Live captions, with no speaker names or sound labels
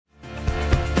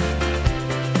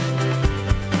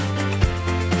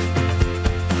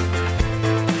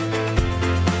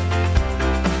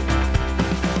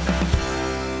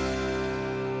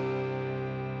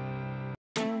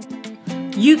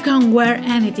can wear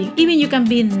anything, even you can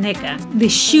be naked. The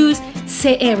shoes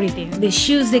say everything. The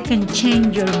shoes, they can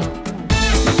change your mood.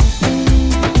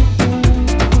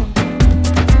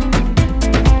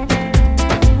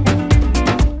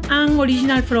 I'm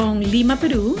original from Lima,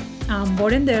 Peru. I'm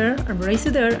born there, I'm raised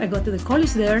there, I go to the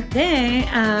college there. Then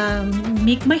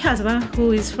meet my husband,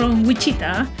 who is from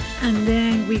Wichita, and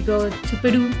then we go to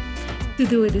Peru to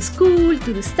do the school,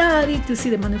 to the study, to see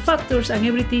the manufacturers and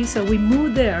everything. So we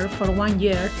moved there for 1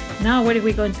 year. Now where are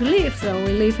we going to live? So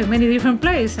we live in many different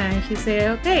places. And he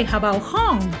said, okay, how about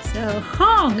home? So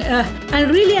home. I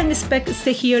really expect to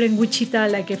stay here in Wichita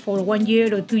like for 1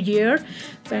 year or 2 years.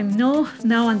 But no,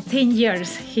 now I'm 10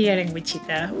 years here in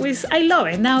Wichita, which I love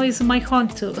it. Now it's my home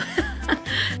too.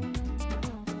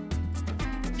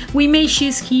 We make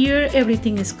shoes here,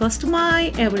 everything is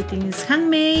customized, everything is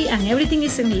handmade, and everything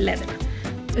is in leather.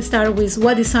 Start with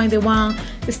what design they want,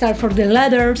 start for the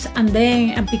leathers, and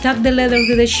then pick up the leather of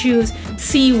the shoes,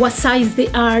 see what size they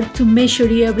are to measure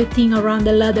everything around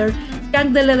the leather,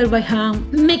 cut the leather by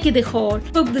hand, make it the hole,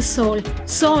 hook the sole,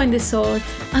 sew in the sole.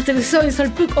 After the sewing sole,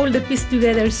 put all the pieces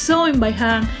together, sewing by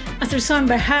hand. After sewing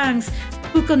by hands,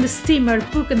 put on the steamer,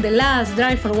 put on the last,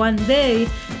 dry for 1 day,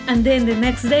 and then the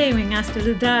next day, when after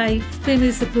the dry,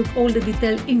 finish to put all the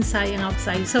detail inside and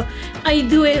outside. So I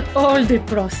do it all the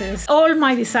process. All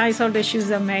my designs, all the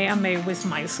shoes I made with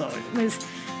my soul.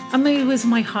 I made with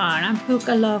my heart. I put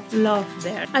a lot of love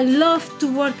there. I love to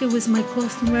work with my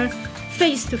customer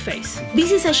face to face.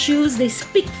 This is a shoes they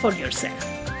speak for yourself.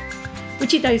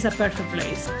 Wichita is a perfect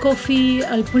place. Coffee,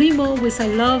 El Primo, which I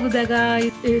love the guy.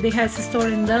 They have a store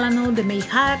in Delano, they make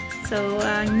hats. So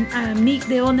I meet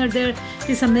the owner there.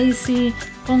 He's amazing,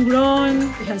 homegrown.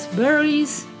 He has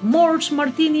berries, Morse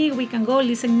Martini. We can go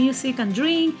listen music and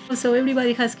drink. So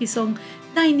everybody has his own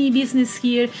tiny business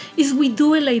here. If we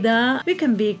do it like that, we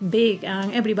can be big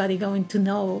and everybody going to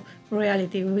know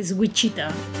reality with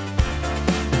Wichita.